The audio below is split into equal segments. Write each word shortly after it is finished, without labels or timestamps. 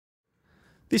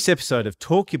This episode of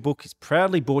Talk Your Book is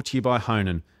proudly brought to you by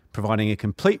Honan, providing a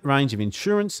complete range of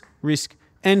insurance, risk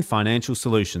and financial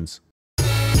solutions.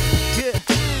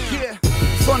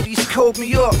 Fundies called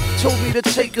me up, told me to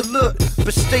take a look,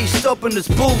 but stay stubborn as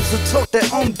bulls and talk their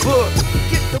own book.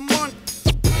 Get the money,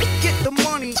 get the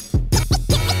money,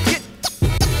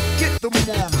 get the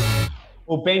money.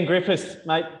 Well, Ben Griffiths,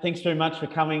 mate, thanks very much for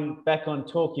coming back on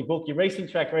Talk Your Book. Your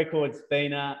recent track record's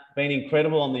been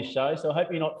incredible on this show, so I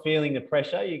hope you're not feeling the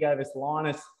pressure. You gave us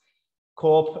Linus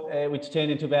Corp, which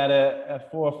turned into about a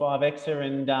 4 or 5xer,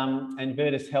 and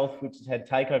Virtus Health, which has had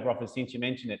takeover offers since you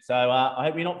mentioned it. So I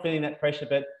hope you're not feeling that pressure,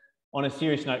 but on a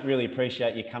serious note, really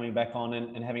appreciate you coming back on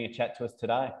and having a chat to us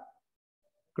today.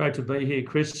 Great to be here,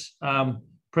 Chris.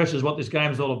 Pressure is what this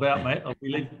game's all about, mate.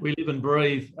 We live and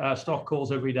breathe stock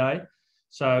calls every day.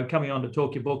 So coming on to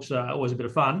Talk Your Books always a bit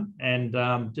of fun,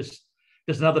 and just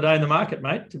another day in the market,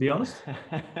 mate, to be honest.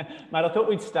 Mate, I thought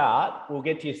we'd start. We'll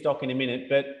get to your stock in a minute,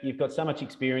 but you've got so much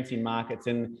experience in markets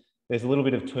and there's a little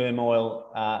bit of turmoil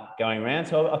going around.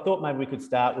 So I thought maybe we could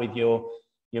start with your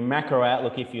macro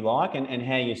outlook, if you like, and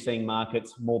how you're seeing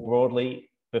markets more broadly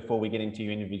before we get into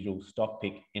your individual stock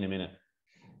pick in a minute.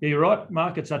 Yeah, you're right.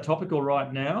 Markets are topical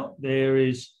right now. There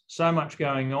is so much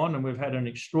going on and we've had an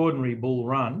extraordinary bull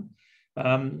run.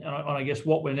 And I guess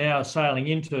what we're now sailing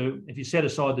into, if you set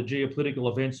aside the geopolitical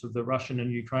events of the Russian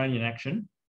and Ukrainian action,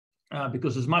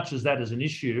 because as much as that is an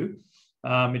issue,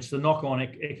 it's the knock-on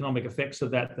economic effects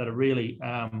of that are really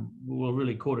will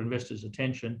really caught investors'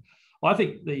 attention. I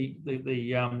think the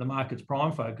market's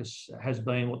prime focus has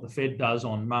been what the Fed does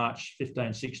on March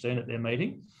 15, 16 at their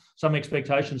meeting. Some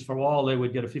expectations for a while there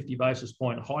would get a 50 basis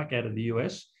point hike out of the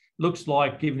US. Looks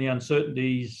like, given the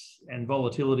uncertainties and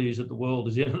volatilities that the world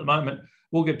is in at the moment,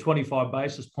 we'll get 25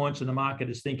 basis points, and the market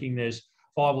is thinking there's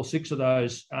 5 or 6 of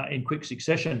those in quick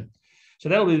succession. So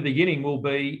that'll be the beginning. Will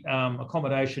be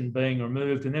accommodation being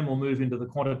removed, and then we'll move into the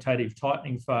quantitative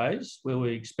tightening phase, where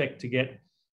we expect to get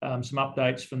some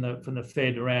updates from the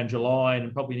Fed around July,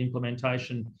 and probably an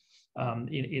implementation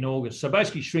in August. So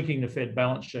basically shrinking the Fed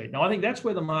balance sheet. Now, I think that's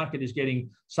where the market is getting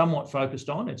somewhat focused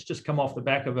on. It's just come off the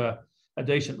back of a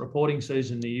decent reporting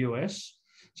season in the US.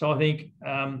 So I think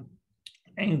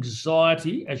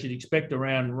anxiety, as you'd expect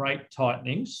around rate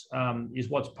tightenings, is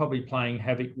what's probably playing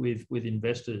havoc with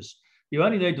investors. You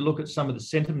only need to look at some of the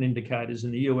sentiment indicators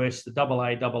in the US, the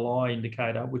AAI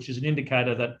indicator, which is an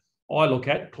indicator that I look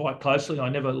at quite closely. I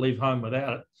never leave home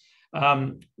without it.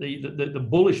 The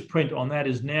bullish print on that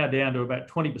is now down to about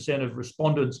 20% of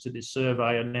respondents to this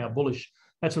survey are now bullish.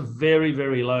 That's a very,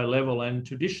 very low level. And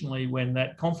traditionally, when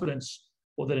that confidence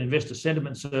or that investor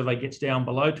sentiment survey gets down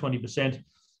below 20%,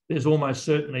 there's almost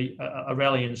certainly a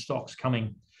rally in stocks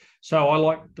coming. So I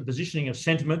like the positioning of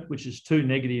sentiment, which is too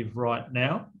negative right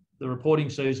now. The reporting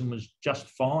season was just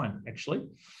fine, actually,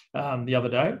 the other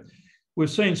day. We've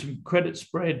seen some credit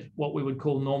spread, what we would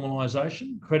call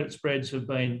normalisation. Credit spreads have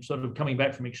been sort of coming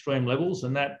back from extreme levels,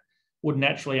 and that would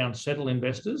naturally unsettle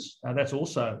investors. That's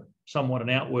also somewhat an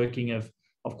outworking of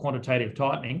quantitative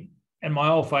tightening. And my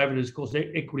old favourite is, of course,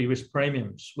 equity risk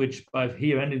premiums, which both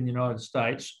here and in the United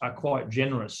States are quite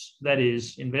generous. That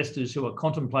is, investors who are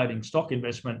contemplating stock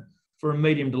investment for a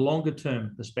medium to longer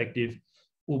term perspective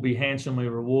will be handsomely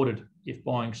rewarded if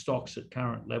buying stocks at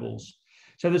current levels.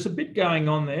 So there's a bit going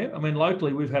on there. I mean,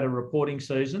 locally, we've had a reporting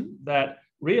season that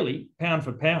really, pound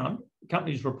for pound,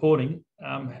 companies reporting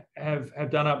have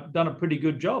done a pretty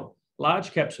good job.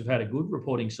 Large caps have had a good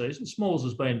reporting season. Smalls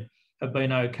have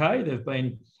been okay. There've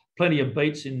been plenty of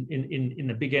beats in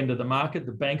the big end of the market.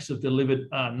 The banks have delivered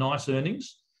nice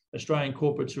earnings. Australian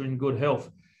corporates are in good health.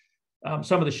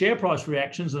 Some of the share price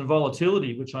reactions and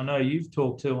volatility, which I know you've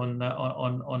talked to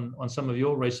on some of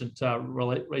your recent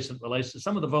releases,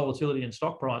 some of the volatility in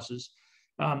stock prices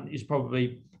is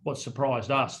probably what surprised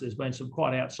us. There's been some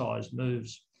quite outsized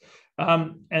moves.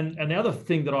 And the other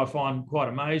thing that I find quite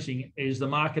amazing is the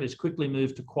market has quickly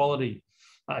moved to quality.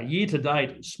 Year to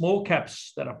date, small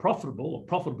caps that are profitable, or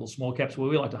profitable small caps where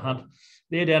we like to hunt,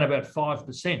 they're down about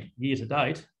 5% year to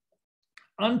date.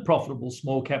 Unprofitable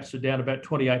small caps are down about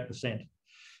 28%.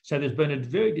 So there's been a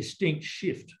very distinct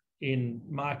shift in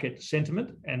market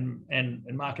sentiment and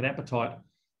market appetite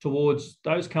towards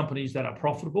those companies that are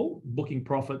profitable, booking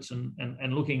profits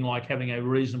and looking like having a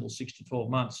reasonable 6 to 12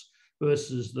 months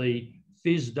versus the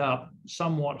fizzed up,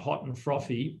 somewhat hot and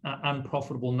frothy,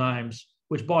 unprofitable names,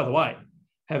 which, by the way,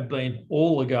 have been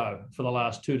all a go for the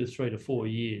last 2 to 3 to 4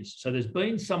 years. So there's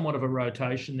been somewhat of a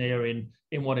rotation there in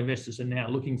what investors are now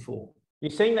looking for.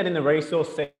 You're seeing that in the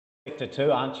resource sector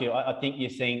too, aren't you? I think you're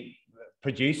seeing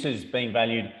producers being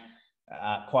valued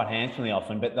quite handsomely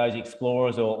often, but those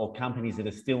explorers or companies that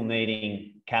are still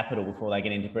needing capital before they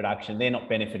get into production, they're not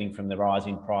benefiting from the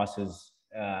rising prices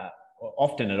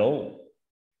often at all.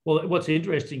 Well, what's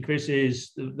interesting, Chris,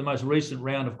 is the most recent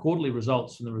round of quarterly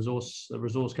results from the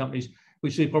resource companies. We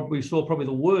saw probably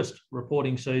the worst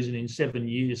reporting season in 7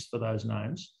 years for those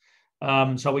names.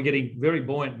 So we're getting very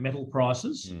buoyant metal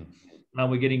prices.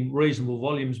 We're getting reasonable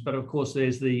volumes, but of course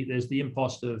there's the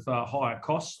impost of higher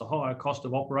costs, the higher cost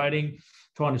of operating,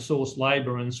 trying to source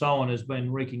labour and so on has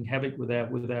been wreaking havoc with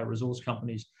our resource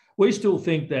companies. We still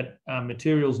think that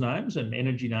materials names and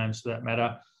energy names, for that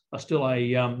matter, are still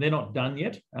they're not done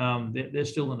yet. They're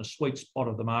still in a sweet spot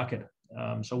of the market.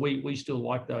 So we still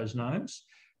like those names.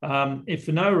 If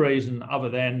for no reason other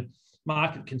than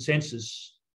market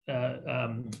consensus,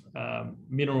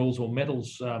 minerals or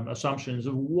metals assumptions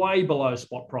are way below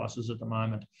spot prices at the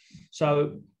moment.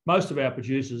 So most of our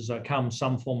producers come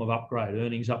some form of upgrade,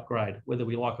 earnings upgrade, whether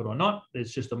we like it or not.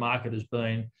 It's just the market has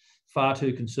been far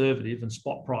too conservative and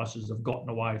spot prices have gotten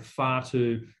away far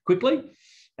too quickly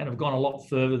and have gone a lot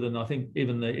further than I think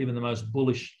even the most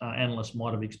bullish analysts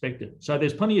might have expected. So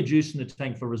there's plenty of juice in the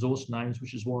tank for resource names,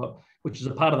 which is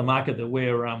a part of the market that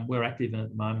we're active in at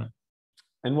the moment.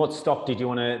 And what stock did you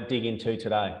want to dig into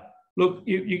today? Look,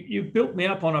 you built me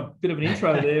up on a bit of an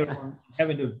intro there on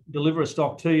having to deliver a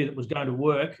stock to you that was going to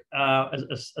work, a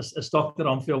stock that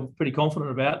I feel pretty confident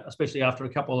about, especially after a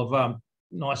couple of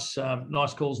nice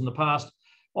calls in the past.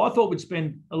 I thought we'd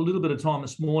spend a little bit of time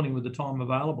this morning with the time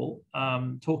available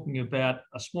talking about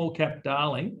a small cap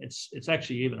darling. It's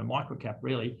actually even a micro cap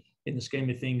really in the scheme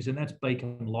of things, and that's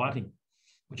Beacon Lighting,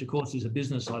 which of course is a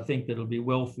business I think that'll be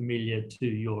well familiar to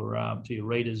your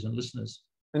readers and listeners.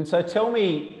 And so tell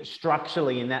me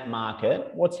structurally in that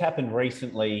market, what's happened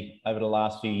recently over the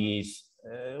last few years?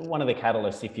 One of the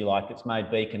catalysts, if you like, that's made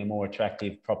Beacon a more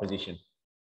attractive proposition.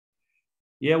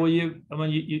 Yeah, well,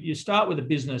 you start with a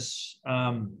business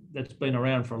that's been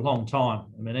around for a long time.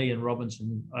 I mean, Ian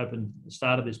Robinson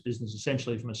started this business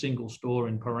essentially from a single store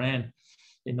in Paran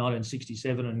in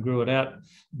 1967 and grew it out.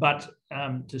 But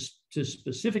to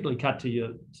specifically cut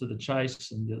to the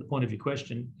chase and the point of your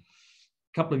question,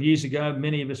 a couple of years ago,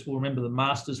 many of us will remember the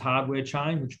Masters hardware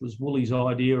chain, which was Woolies'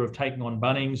 idea of taking on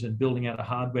Bunnings and building out a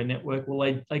hardware network.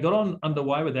 Well, they got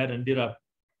underway with that and did a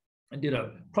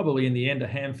probably in the end a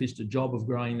ham-fisted job of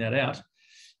growing that out.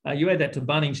 You add that to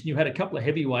Bunnings, and you had a couple of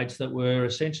heavyweights that were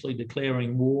essentially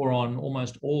declaring war on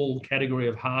almost all category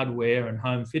of hardware and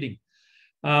home fitting.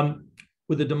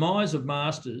 With the demise of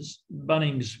Masters,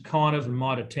 Bunnings kind of, and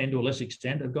might attend to a less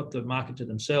extent, have got the market to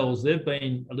themselves. They've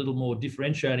been a little more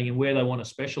differentiating in where they want to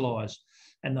specialise.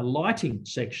 And the lighting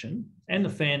section and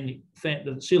the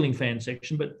ceiling fan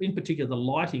section, but in particular the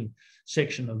lighting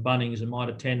section of Bunnings and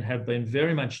Mitre 10 have been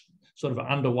very much sort of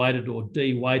underweighted or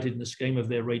de-weighted in the scheme of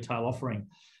their retail offering.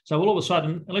 So all of a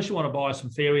sudden, unless you want to buy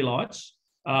some fairy lights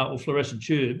or fluorescent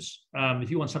tubes,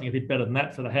 if you want something a bit better than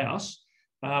that for the house,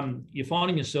 you're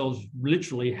finding yourselves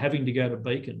literally having to go to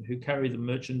Beacon, who carry the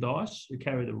merchandise, who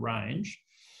carry the range,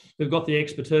 who've got the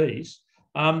expertise.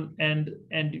 And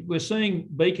we're seeing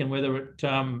Beacon, whether it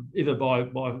either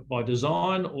by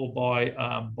design or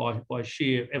by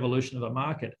sheer evolution of a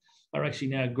market, are actually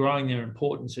now growing their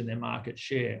importance in their market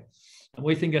share. And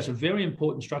we think that's a very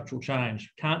important structural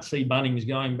change. Can't see Bunnings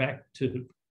going back to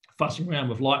fussing around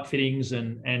with light fittings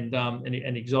and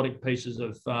exotic pieces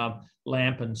of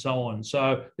lamp and so on.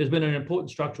 So there's been an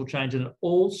important structural change, and it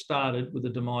all started with the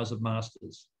demise of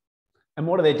Masters. And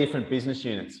what are their different business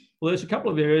units? Well, there's a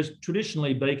couple of areas.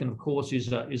 Traditionally, Beacon, of course,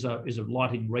 is a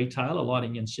lighting retailer,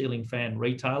 lighting and ceiling fan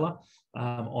retailer,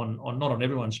 not on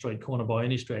everyone's street corner by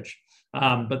any stretch,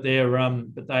 but they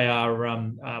are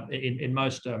in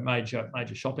most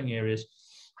major shopping areas.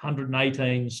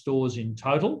 118 stores in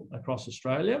total across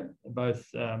Australia, both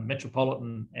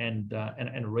metropolitan and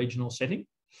a regional setting.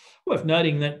 Worth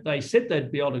noting that they said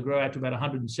they'd be able to grow out to about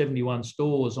 171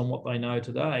 stores on what they know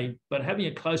today, but having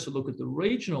a closer look at the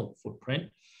regional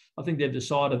footprint, I think they've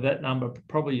decided that number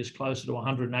probably is closer to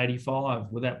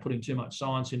 185 without putting too much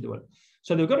science into it.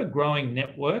 So they've got a growing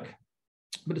network,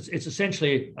 but it's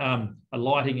essentially a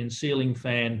lighting and ceiling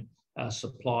fan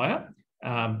supplier,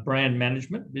 brand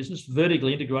management business,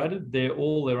 vertically integrated. They're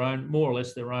all their own, more or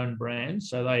less their own brands.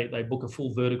 So they book a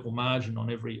full vertical margin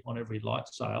on every light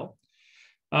sale.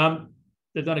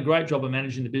 They've done a great job of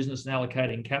managing the business and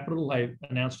allocating capital. They've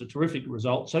announced a terrific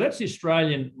result. So that's the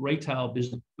Australian retail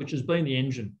business, which has been the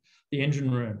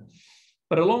engine room.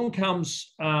 But along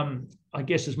comes, I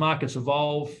guess, as markets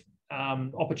evolve,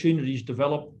 opportunities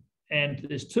develop, and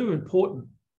there's two important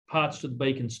parts to the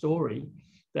Beacon story.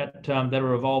 that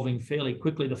are evolving fairly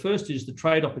quickly. The first is the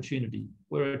trade opportunity,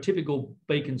 where a typical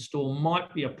Beacon store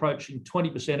might be approaching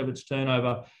 20% of its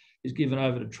turnover is given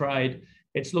over to trade.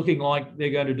 It's looking like they're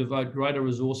going to devote greater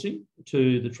resourcing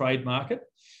to the trade market.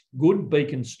 Good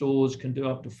Beacon stores can do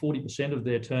up to 40% of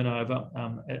their turnover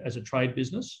as a trade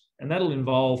business, and that'll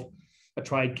involve a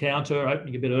trade counter,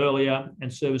 opening a bit earlier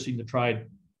and servicing the trade.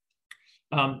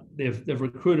 They've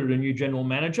recruited a new general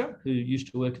manager who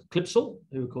used to work at Clipsal,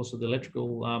 who of course is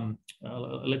the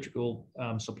electrical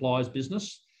supplies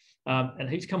business. And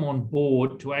he's come on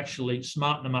board to actually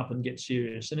smarten them up and get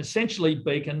serious. And essentially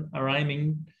Beacon are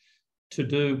aiming to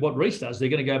do what Reece does. They're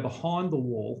going to go behind the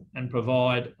wall and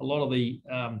provide a lot of the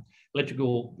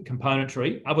electrical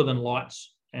componentry, other than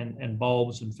lights and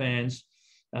bulbs and fans,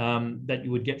 that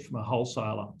you would get from a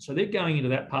wholesaler. So they're going into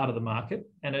that part of the market.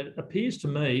 And it appears to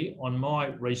me on my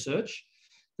research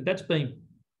that that's been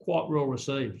quite well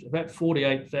received. About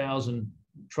 48,000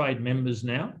 trade members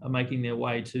now are making their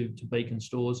way to Beacon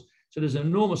stores. So there's an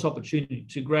enormous opportunity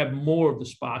to grab more of the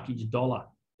Sparky's dollar,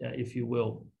 if you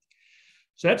will.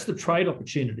 So that's the trade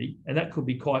opportunity, and that could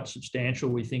be quite substantial,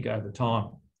 we think, over time.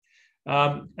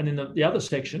 And then the other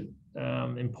section,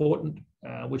 important,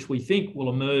 which we think will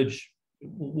emerge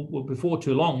before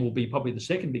too long, will be probably the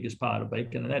second biggest part of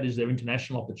Beacon, and that is their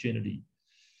international opportunity.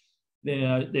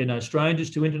 They're no strangers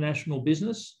to international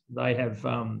business. They have,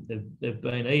 they've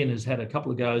been, Ian has had a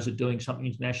couple of goes at doing something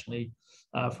internationally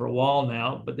for a while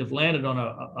now, but they've landed on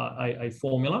a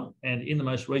formula. And in the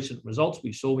most recent results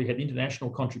we saw, we had international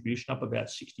contribution up about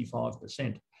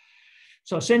 65%.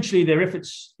 So essentially their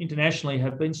efforts internationally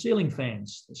have been ceiling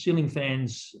fans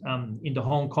into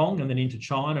Hong Kong and then into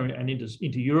China and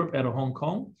into Europe out of Hong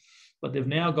Kong. But they've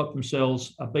now got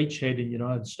themselves a beachhead in the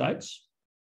United States.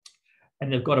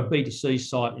 And they've got a B2C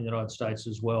site in the United States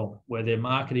as well, where they're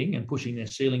marketing and pushing their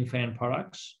ceiling fan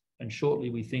products. And shortly,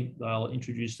 we think they'll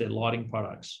introduce their lighting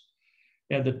products.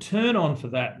 Now, the turn on for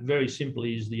that, very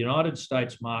simply, is the United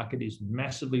States market is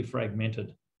massively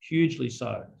fragmented, hugely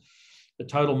so. The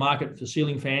total market for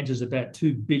ceiling fans is about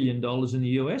 $2 billion in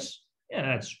the US. Yeah,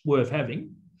 that's worth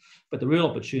having. But the real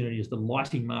opportunity is the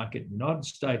lighting market. The United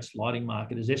States lighting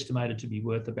market is estimated to be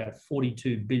worth about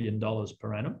 $42 billion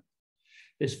per annum.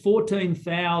 There's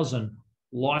 14,000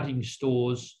 lighting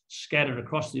stores scattered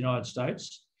across the United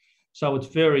States. So it's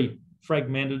very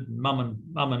fragmented, mum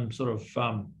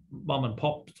and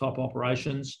pop type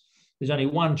operations. There's only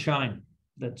one chain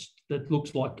that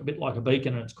looks like a bit like a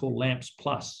Beacon, and it's called Lamps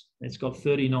Plus. It's got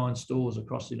 39 stores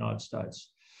across the United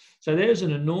States. So there's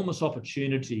an enormous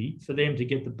opportunity for them to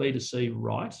get the B2C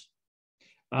right,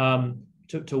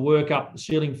 to work up the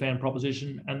ceiling fan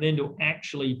proposition, and then to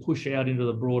actually push out into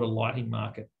the broader lighting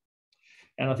market.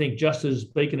 And I think just as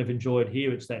Beacon have enjoyed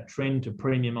here, it's that trend to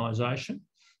premiumisation.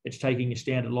 It's taking a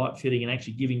standard light fitting and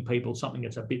actually giving people something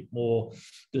that's a bit more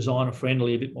designer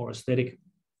friendly, a bit more aesthetic.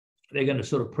 They're going to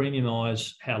sort of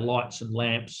premiumise how lights and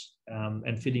lamps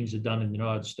and fittings are done in the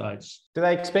United States. Do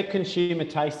they expect consumer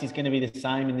taste is going to be the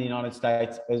same in the United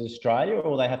States as Australia, or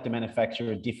will they have to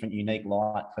manufacture a different, unique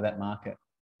light for that market?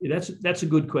 Yeah, that's a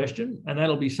good question, and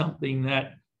that'll be something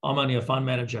that I'm only a fund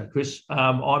manager, Chris.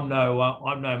 I'm no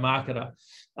marketer,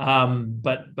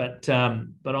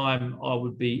 but I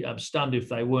would be stunned if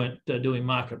they weren't doing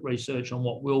market research on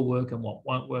what will work and what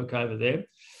won't work over there.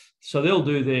 So they'll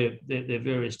do their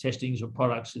various testings of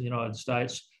products in the United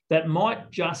States that might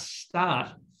just start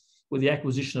with the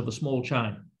acquisition of a small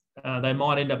chain. They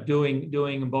might end up doing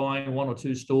and buying one or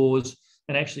two stores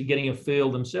and actually getting a feel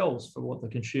themselves for what the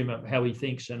consumer, how he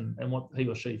thinks and what he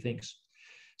or she thinks.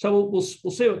 So we'll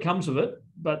see what comes of it.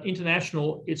 But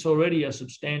international, it's already a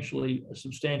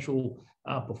substantial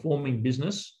performing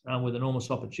business with enormous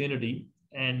opportunity.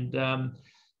 And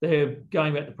they're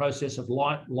going about the process of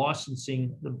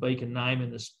licensing the Beacon name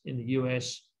in the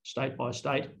US state by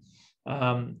state.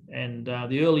 And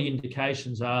the early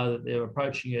indications are that they're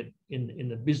approaching it in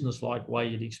the business-like way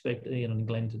you'd expect Ian and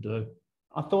Glenn to do.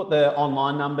 I thought the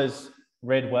online numbers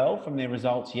read well from their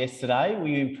results yesterday. Were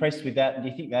you impressed with that? And do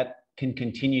you think that can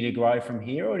continue to grow from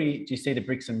here? Or do you see the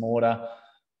bricks and mortar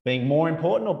being more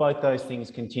important, or both those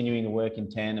things continuing to work in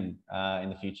tandem in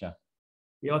the future?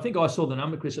 Yeah, I think I saw the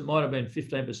number, Chris. It might have been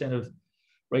 15% of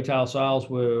retail sales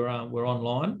were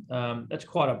online. That's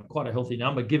quite a healthy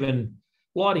number, given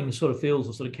lighting sort of feels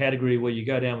the sort of category where you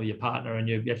go down with your partner and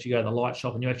you actually go to the light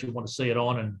shop and you actually want to see it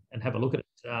on and have a look at it.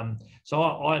 So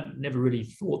I never really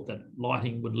thought that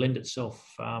lighting would lend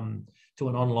itself to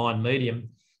an online medium,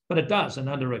 but it does. And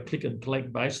under a click and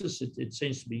collect basis, it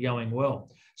seems to be going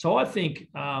well. So I think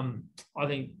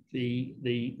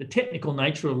the technical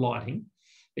nature of lighting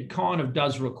it kind of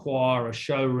does require a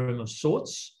showroom of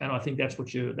sorts, and I think that's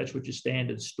what your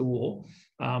standard store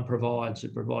provides.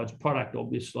 It provides product,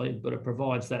 obviously, but it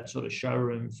provides that sort of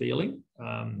showroom feeling.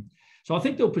 So I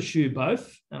think they'll pursue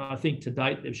both, and I think to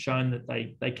date they've shown that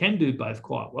they can do both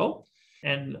quite well.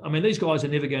 And I mean, these guys are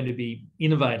never going to be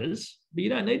innovators, but you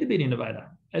don't need to be an innovator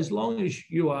as long as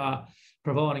you are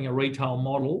providing a retail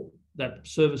model that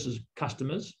services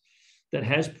customers, that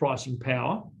has pricing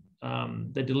power,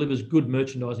 that delivers good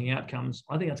merchandising outcomes.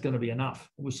 I think that's going to be enough.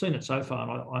 We've seen it so far,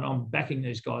 and I'm backing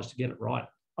these guys to get it right.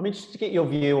 I'm interested to get your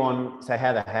view on, say,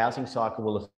 how the housing cycle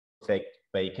will affect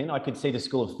Beacon. I could see the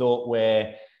school of thought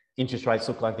where interest rates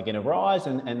look like they're going to rise,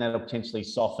 and that'll potentially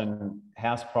soften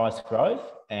house price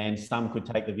growth. And some could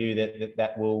take the view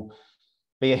that will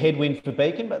be a headwind for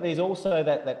Beacon. But there's also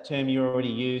that term you already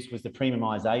used, was the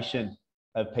premiumisation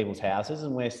of people's houses,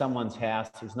 and where someone's house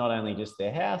is not only just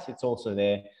their house, it's also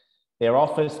their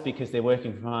office, because they're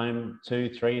working from home 2,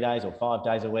 3 days or 5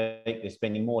 days a week. They're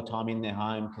spending more time in their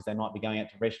home because they might be going out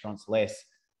to restaurants less.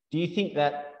 Do you think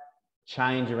that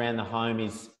change around the home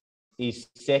is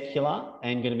secular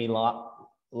and going to be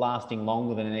lasting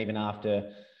longer than even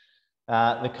after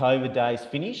the COVID days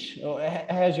finish? Or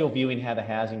how's your view in how the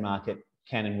housing market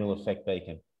can and will affect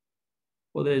Beacon?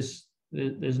 Well, there's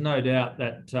no doubt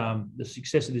that the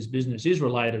success of this business is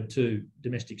related to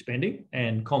domestic spending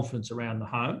and confidence around the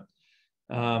home.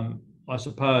 I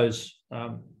suppose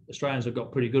Australians have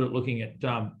got pretty good at looking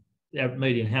at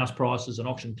median house prices and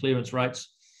auction clearance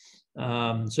rates.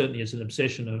 Certainly, it's an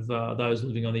obsession of those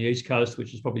living on the East Coast,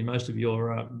 which is probably most of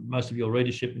your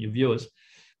readership and your viewers.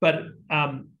 But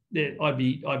I'd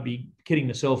be kidding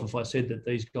myself if I said that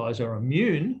these guys are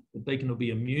immune, that Beacon will be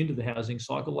immune to the housing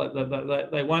cycle.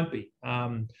 They won't be.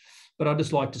 But I'd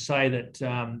just like to say that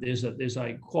there's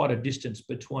quite a distance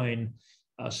between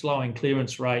slowing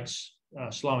clearance rates,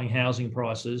 slowing housing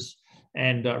prices,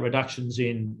 and reductions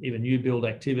in even new build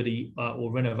activity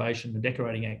or renovation and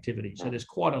decorating activity. So there's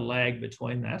quite a lag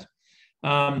between that.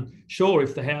 Sure,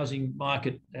 if the housing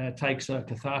market takes a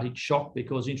cathartic shock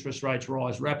because interest rates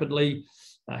rise rapidly,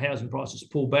 housing prices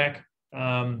pull back,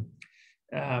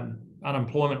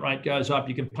 unemployment rate goes up,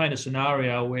 you can paint a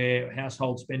scenario where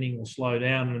household spending will slow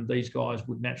down, and these guys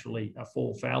would naturally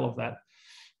fall foul of that.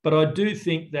 But I do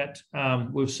think that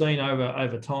we've seen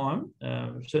over time,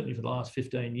 certainly for the last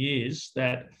 15 years,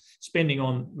 that spending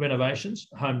on renovations,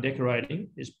 home decorating,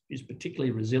 is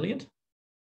particularly resilient.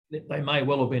 They may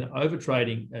well have been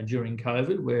overtrading during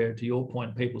COVID, where, to your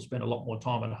point, people spent a lot more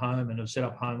time at home and have set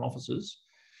up home offices.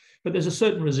 But there's a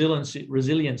certain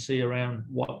resiliency around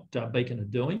what Beacon are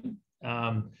doing.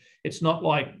 It's not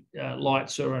like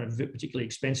lights are a particularly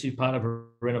expensive part of a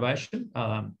renovation.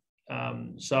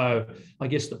 So I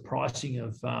guess the pricing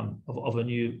of a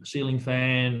new ceiling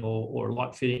fan or a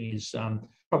light fitting is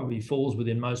probably falls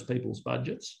within most people's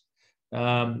budgets.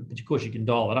 But of course, you can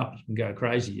dial it up. You can go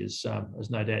crazy, as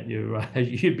no doubt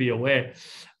you'd be aware.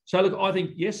 So look, I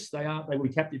think, yes, they will be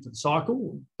captive to the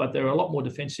cycle, but there are a lot more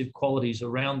defensive qualities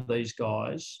around these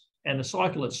guys. And the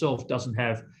cycle itself doesn't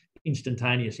have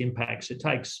instantaneous impacts. It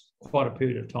takes quite a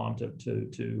period of time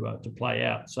to play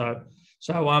out.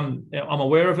 So I'm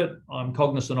aware of it. I'm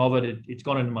cognizant of it. It's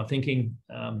gone into my thinking,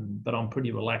 but I'm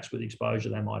pretty relaxed with the exposure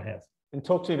they might have. And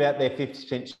talk to me about their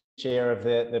 50% share of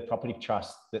the property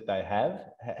trust that they have.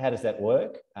 How does that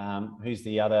work? Who's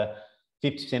the other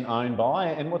 50% owned by,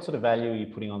 and what sort of value are you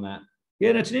putting on that? Yeah,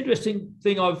 and it's an interesting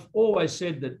thing. I've always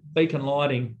said that Beacon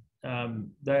Lighting,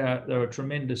 they're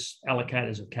tremendous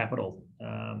allocators of capital.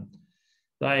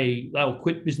 They'll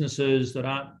quit businesses that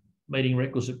aren't meeting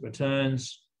requisite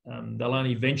returns. They'll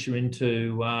only venture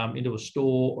into a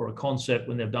store or a concept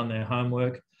when they've done their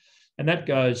homework. And that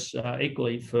goes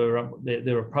equally for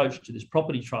their approach to this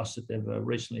property trust that they've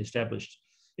recently established.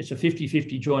 It's a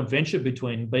 50-50 joint venture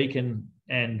between Beacon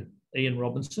and Ian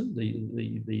Robinson,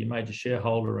 the major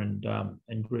shareholder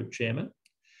and group chairman.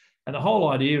 And the whole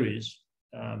idea is,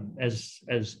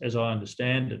 as I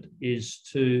understand it, is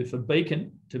for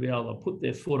Beacon to be able to put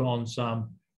their foot on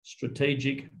some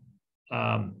strategic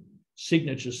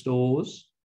signature stores,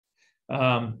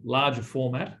 larger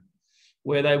format,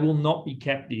 where they will not be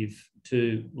captive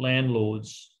to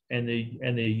landlords and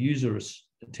their usurious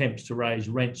attempts to raise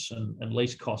rents and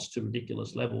lease costs to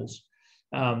ridiculous levels.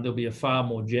 There'll be a far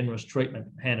more generous treatment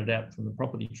handed out from the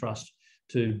property trust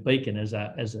to Beacon as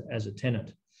a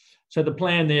tenant. So the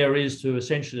plan there is to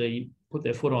essentially put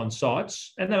their foot on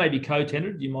sites, and they may be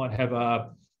co-tenanted. You might have a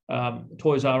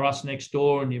Toys R Us next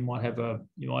door, and you might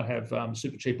have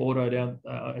Super Cheap Auto down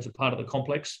as a part of the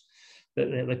complex.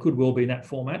 They could well be in that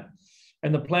format.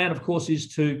 And the plan, of course,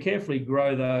 is to carefully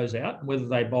grow those out. Whether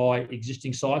they buy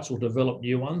existing sites or develop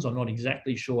new ones, I'm not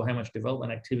exactly sure how much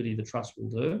development activity the trust will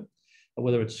do, or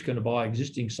whether it's going to buy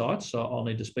existing sites. So I'll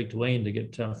need to speak to Ian to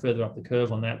get further up the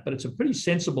curve on that. But it's a pretty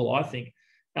sensible, I think,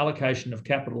 allocation of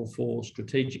capital for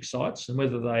strategic sites, and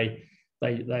whether they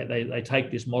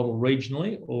take this model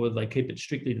regionally or whether they keep it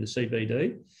strictly to the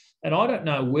CBD. And I don't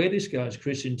know where this goes,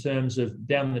 Chris, in terms of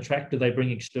down the track, do they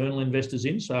bring external investors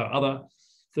in so other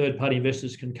third-party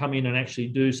investors can come in and actually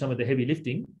do some of the heavy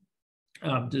lifting?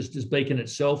 Does Beacon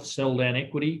itself sell down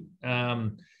equity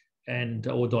or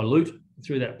dilute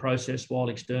through that process while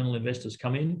external investors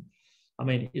come in? I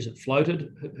mean, is it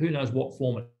floated? Who knows what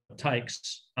form it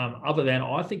takes? Other than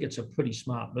I think it's a pretty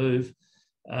smart move.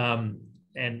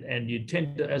 And you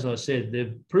tend to, as I said,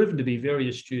 they've proven to be very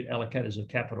astute allocators of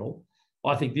capital.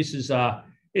 I think this is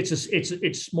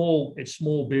it's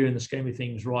small beer in the scheme of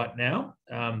things right now.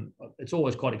 It's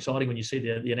always quite exciting when you see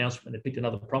the announcement they picked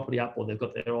another property up, or they've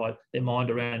got their mind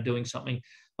around doing something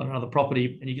on another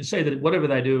property, and you can see that whatever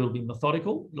they do, it'll be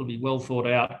methodical, it'll be well thought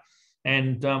out.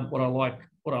 And what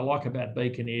I like about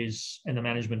Beacon is, and the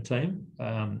management team,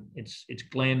 it's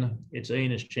Glenn, it's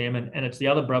Ian as chairman, and it's the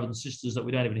other brothers and sisters that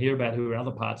we don't even hear about who are in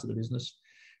other parts of the business.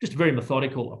 Just a very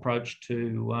methodical approach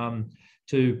to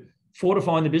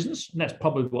fortifying the business, and that's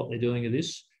probably what they're doing with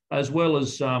this, as well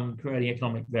as creating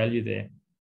economic value there.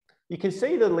 You can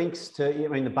see the links to, I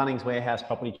mean, the Bunnings Warehouse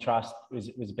Property Trust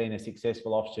was been a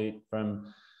successful offshoot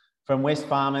from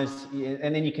Wesfarmers,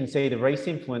 and then you can see the Reece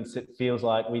influence, it feels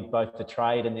like, with both the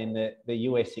trade and then the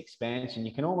US expansion.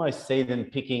 You can almost see them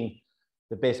picking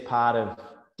the best part of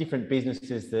different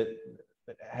businesses that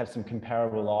have some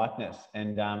comparable likeness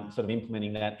and sort of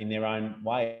implementing that in their own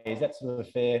way. Is that sort of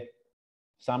a fair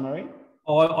summary?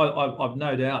 I've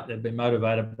no doubt they've been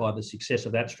motivated by the success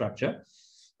of that structure.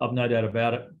 I've no doubt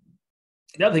about it.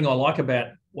 The other thing I like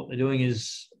about what they're doing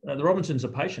is the Robinsons are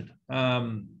patient.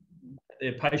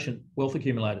 They're patient wealth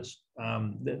accumulators.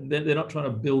 They're not trying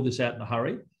to build this out in a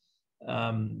hurry.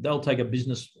 They'll take a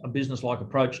business-like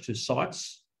approach to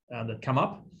sites that come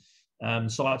up,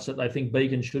 sites that they think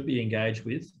Beacon should be engaged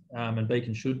with, and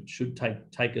Beacon should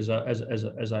take as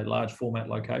a large format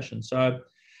location. So.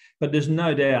 But there's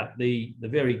no doubt the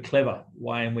very clever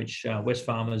way in which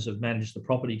Wesfarmers have managed the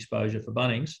property exposure for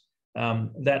Bunnings,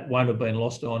 that won't have been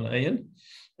lost on Ian,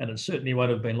 and it certainly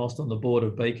won't have been lost on the board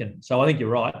of Beacon. So I think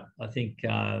you're right. I think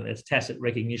it's tacit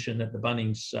recognition that the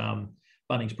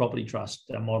Bunnings Property Trust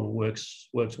model works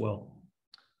well.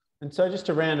 And so just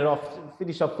to round it off,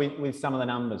 finish off with some of the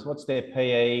numbers. What's their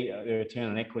PE? Their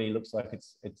return on equity looks like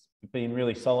it's been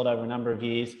really solid over a number of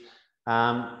years.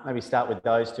 Maybe start with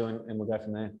those two and we'll go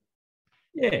from there.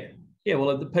 Yeah.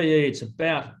 Well, at the PE, it's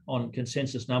about, on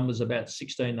consensus numbers, about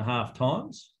 16.5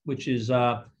 times, which is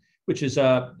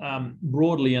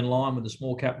broadly in line with the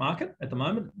small cap market at the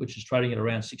moment, which is trading at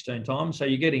around 16 times. So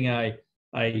you're getting a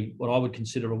what I would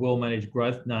consider a well-managed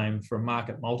growth name for a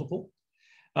market multiple.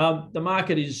 The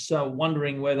market is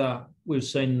wondering whether we've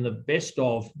seen the best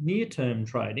of near-term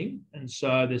trading, and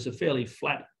so there's a fairly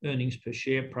flat earnings per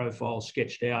share profile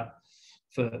sketched out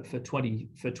for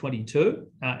 22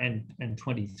 and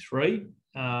 23.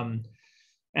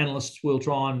 Analysts will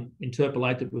try and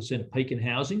interpolate that we've seen a peak in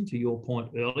housing, to your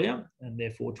point earlier, and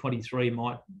therefore 23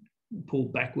 might pull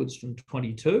backwards from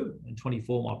 22 and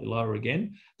 24 might be lower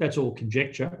again. That's all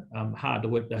conjecture. Hard to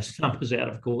work those numbers out,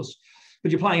 of course.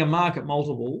 But you're playing a market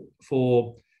multiple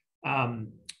for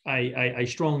a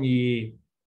strong year,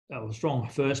 a strong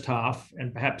first half,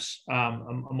 and perhaps a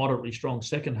moderately strong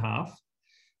second half.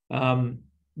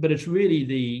 But it's really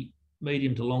the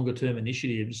medium to longer term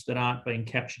initiatives that aren't being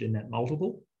captured in that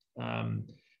multiple.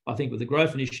 I think with the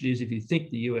growth initiatives, if you think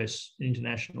the US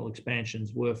international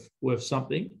expansion's worth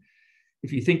something,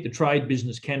 if you think the trade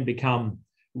business can become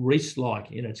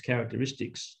Reece-like in its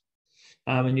characteristics,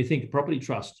 and you think the property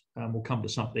trust will come to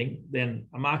something, then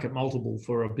a market multiple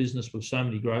for a business with so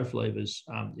many growth levers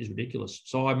is ridiculous.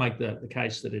 So I make the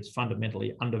case that it's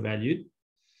fundamentally undervalued,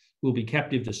 will be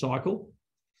captive to cycle,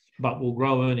 but will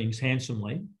grow earnings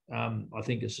handsomely. I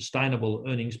think a sustainable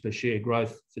earnings per share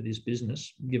growth for this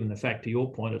business, given the fact, to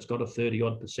your point, it's got a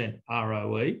 30-odd%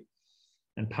 ROE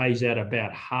and pays out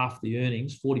about half the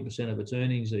earnings, 40% of its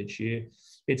earnings each year.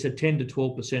 It's a 10 to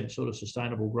 12% sort of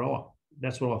sustainable grower.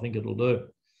 That's what I think it'll do.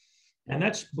 And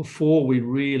that's before we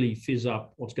really fizz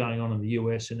up what's going on in the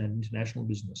US and an international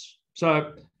business.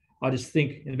 So I just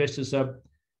think investors are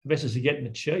getting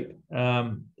it cheap.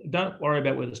 Don't worry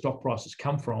about where the stock prices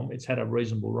come from. It's had a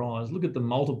reasonable rise. Look at the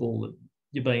multiple that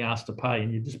you're being asked to pay,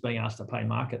 and you're just being asked to pay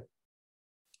market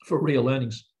for real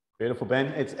earnings. Beautiful, Ben.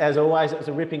 It's, as always, it was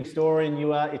a ripping story, and you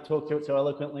talked through it so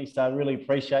eloquently. So I really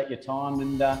appreciate your time,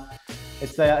 and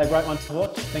it's a great one to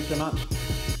watch. Thanks very much.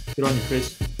 Good on you,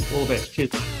 Chris. All the best. Cheers.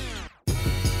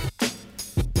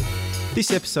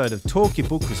 This episode of Talk Your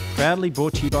Book was proudly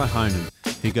brought to you by Honan,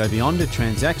 who go beyond a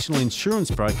transactional insurance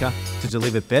broker to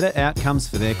deliver better outcomes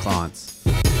for their clients.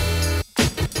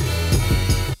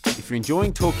 If you're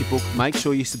enjoying Talk Your Book, make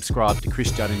sure you subscribe to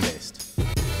Chris Judd Invest.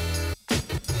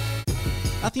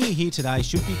 Nothing you hear today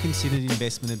should be considered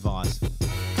investment advice.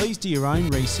 Please do your own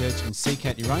research and seek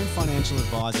out your own financial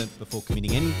advisor before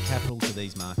committing any capital to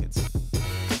these markets.